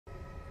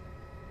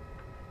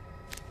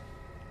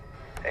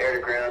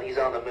clear ground. He's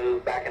on the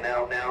move, backing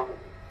out now.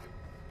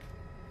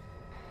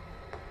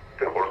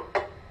 Good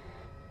work.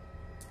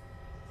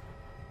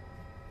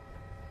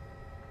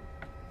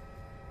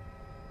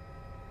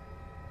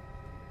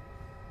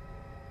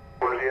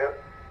 Where's he at?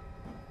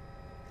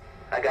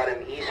 I got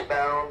him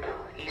eastbound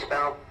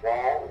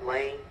wall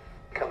lane,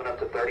 coming up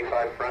to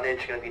 35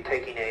 frontage. Going to be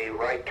taking a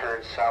right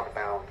turn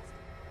southbound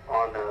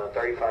on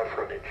 35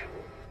 frontage.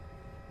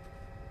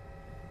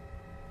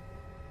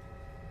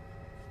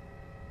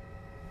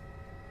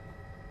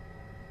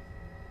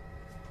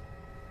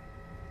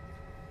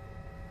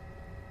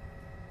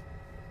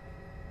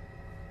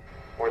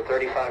 We're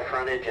 35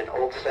 frontage and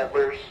Old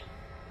Settlers,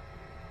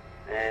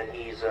 and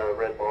he's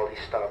red balled. He's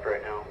stopped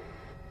right now.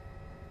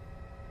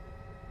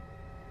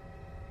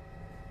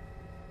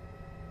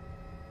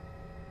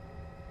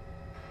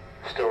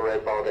 Still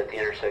red balled at the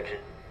intersection.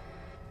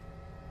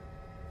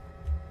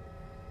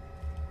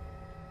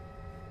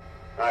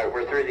 Alright,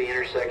 we're through the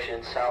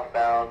intersection,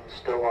 southbound,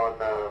 still on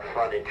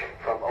frontage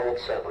from Old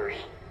Settlers.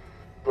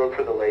 Look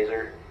for the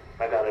laser.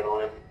 I got it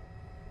on him.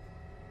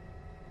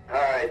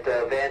 Alright,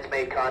 Van's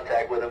made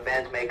contact with him.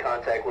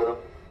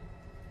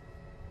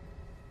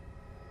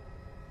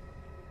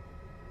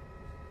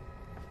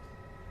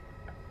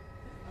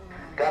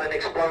 Got an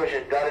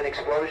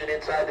explosion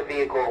inside the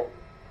vehicle.